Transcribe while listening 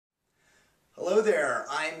Hello there,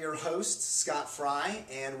 I am your host, Scott Fry,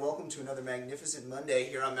 and welcome to another magnificent Monday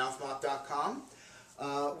here on mouthmop.com.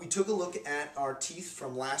 We took a look at our teeth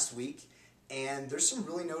from last week, and there's some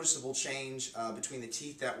really noticeable change between the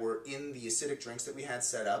teeth that were in the acidic drinks that we had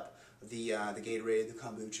set up, the Gatorade, the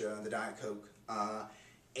kombucha, the Diet Coke,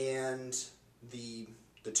 and the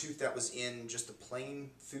tooth that was in just the plain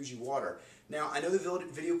Fuji water. Now, I know the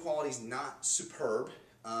video quality is not superb.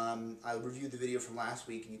 I reviewed the video from last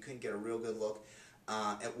week and you couldn't get a real good look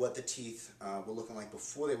at what the teeth were looking like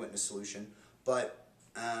before they went into solution, but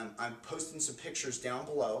I'm posting some pictures down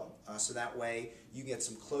below so that way you get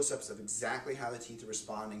some close-ups of exactly how the teeth are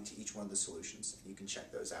responding to each one of the solutions, and you can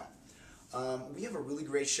check those out. We have a really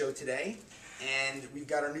great show today, and we've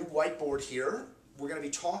got our new whiteboard here. We're going to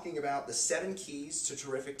be talking about the 7 keys to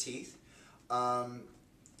terrific teeth.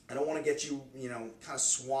 I don't want to get you, kind of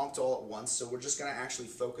swamped all at once, so we're just going to actually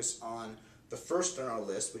focus on the first on our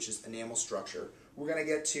list, which is enamel structure. We're going to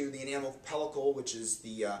get to the enamel pellicle, which is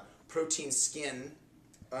the protein skin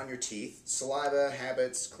on your teeth, saliva,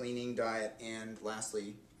 habits, cleaning, diet, and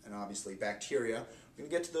lastly, and obviously, bacteria. We're going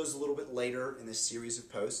to get to those a little bit later in this series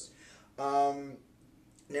of posts. Now,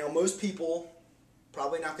 most people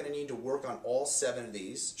probably not going to need to work on all 7 of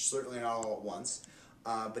these, certainly not all at once.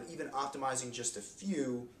 But even optimizing just a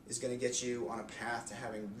few is going to get you on a path to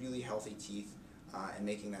having really healthy teeth and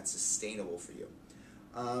making that sustainable for you.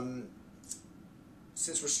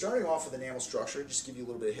 Since we're starting off with enamel structure, just to give you a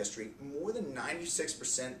little bit of history, more than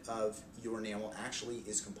 96% of your enamel actually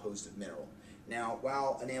is composed of mineral. Now,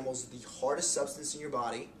 while enamel is the hardest substance in your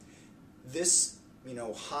body, this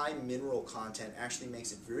high mineral content actually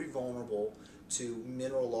makes it very vulnerable to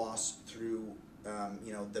mineral loss through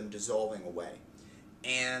them dissolving away.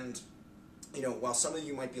 And, while some of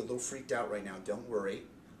you might be a little freaked out right now, don't worry.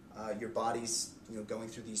 Your body's, going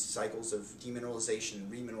through these cycles of demineralization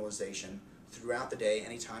and remineralization throughout the day,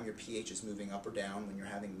 anytime your pH is moving up or down, when you're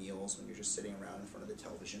having meals, when you're just sitting around in front of the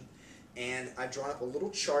television. And I've drawn up a little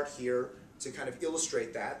chart here to kind of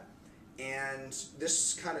illustrate that. And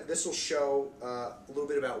this will show a little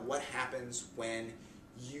bit about what happens when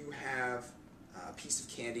you have a piece of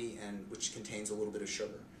candy which contains a little bit of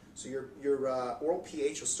sugar. So your oral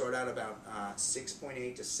pH will start out about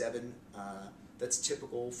 6.8 to 7. That's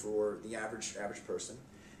typical for the average person.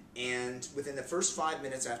 And within the first 5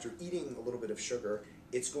 minutes after eating a little bit of sugar,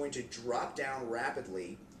 it's going to drop down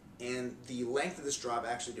rapidly. And the length of this drop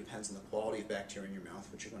actually depends on the quality of bacteria in your mouth,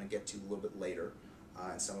 which you're going to get to a little bit later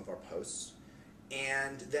in some of our posts.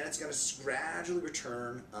 And then it's going to gradually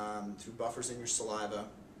return through buffers in your saliva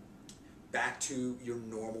back to your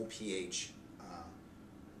normal pH.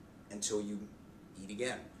 Until you eat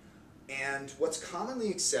again. And what's commonly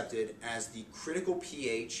accepted as the critical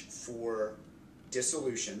pH for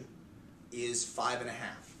dissolution is 5.5.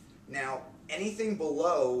 Now, anything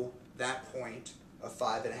below that point of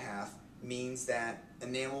 5.5 means that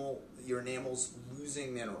your enamel's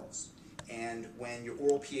losing minerals. And when your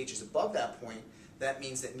oral pH is above that point, that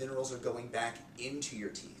means that minerals are going back into your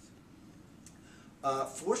teeth.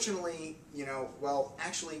 Fortunately,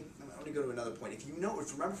 actually, I'm going to go to another point. If you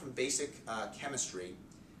remember from basic chemistry,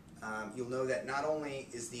 you'll know that not only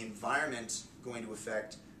is the environment going to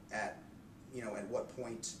affect at what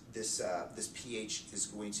point this pH is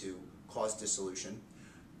going to cause dissolution,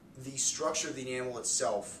 the structure of the enamel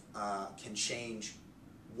itself can change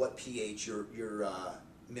what pH your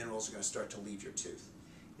minerals are going to start to leave your tooth.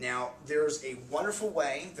 Now, there's a wonderful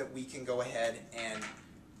way that we can go ahead and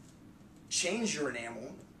change your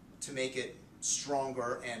enamel to make it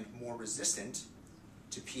stronger and more resistant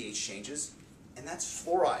to pH changes, and that's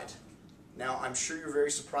fluoride. Now, I'm sure you're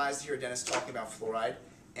very surprised to hear a dentist talking about fluoride,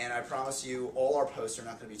 and I promise you all our posts are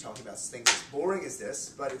not going to be talking about things as boring as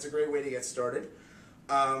this, but it's a great way to get started.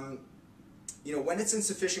 When it's in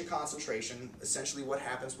sufficient concentration, essentially what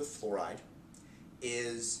happens with fluoride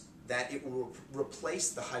is that it will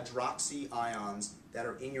replace the hydroxy ions that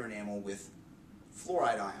are in your enamel with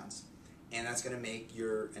fluoride ions. And that's going to make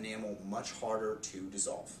your enamel much harder to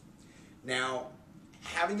dissolve. Now,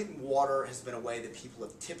 having it in water has been a way that people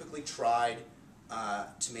have typically tried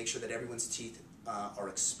to make sure that everyone's teeth are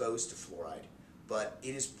exposed to fluoride, but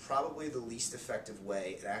it is probably the least effective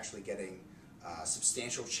way at actually getting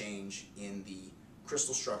substantial change in the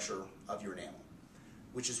crystal structure of your enamel,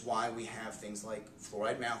 which is why we have things like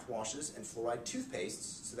fluoride mouthwashes and fluoride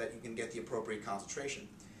toothpastes so that you can get the appropriate concentration.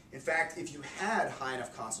 In fact, if you had high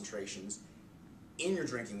enough concentrations in your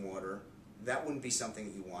drinking water, that wouldn't be something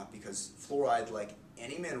that you want, because fluoride, like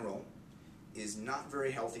any mineral, is not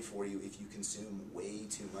very healthy for you if you consume way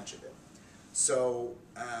too much of it. So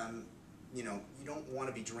you don't want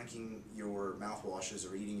to be drinking your mouthwashes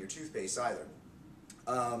or eating your toothpaste either.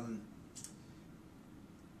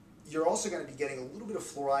 You're also going to be getting a little bit of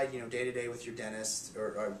fluoride, day to day with your dentist,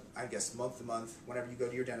 or I guess month to month. Whenever you go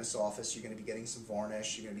to your dentist's office, you're going to be getting some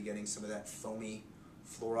varnish. You're going to be getting some of that foamy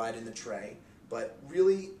fluoride in the tray. But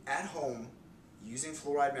really, at home, using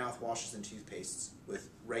fluoride mouthwashes and toothpastes with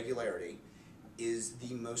regularity is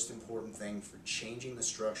the most important thing for changing the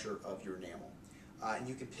structure of your enamel. And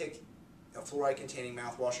you can pick a fluoride-containing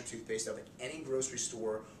mouthwash or toothpaste up at any grocery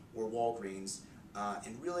store or Walgreens,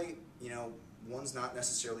 and really, one's not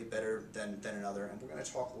necessarily better than another, and we're going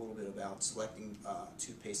to talk a little bit about selecting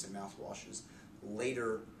toothpaste and mouthwashes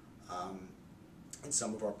later in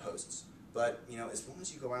some of our posts. But, as long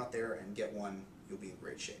as you go out there and get one, you'll be in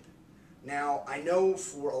great shape. Now, I know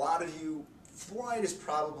for a lot of you, fluoride is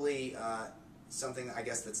probably something, I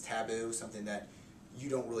guess, that's taboo, something that you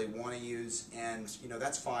don't really want to use, and,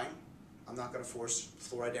 that's fine. I'm not going to force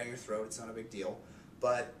fluoride down your throat. It's not a big deal.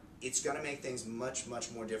 But it's going to make things much,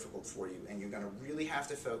 much more difficult for you, and you're going to really have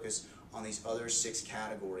to focus on these other 6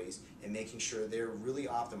 categories and making sure they're really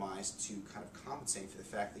optimized to kind of compensate for the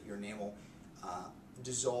fact that your enamel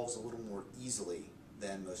dissolves a little more easily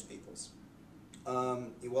than most people's.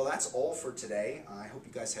 Well, that's all for today. I hope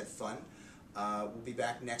you guys had fun. We'll be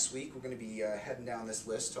back next week. We're going to be heading down this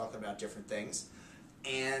list talking about different things.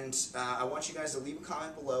 And I want you guys to leave a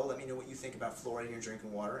comment below. Let me know what you think about fluoride in your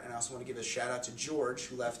drinking water. And I also want to give a shout out to George,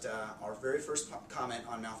 who left our very first comment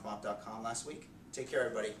on mouthmop.com last week. Take care,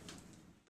 everybody.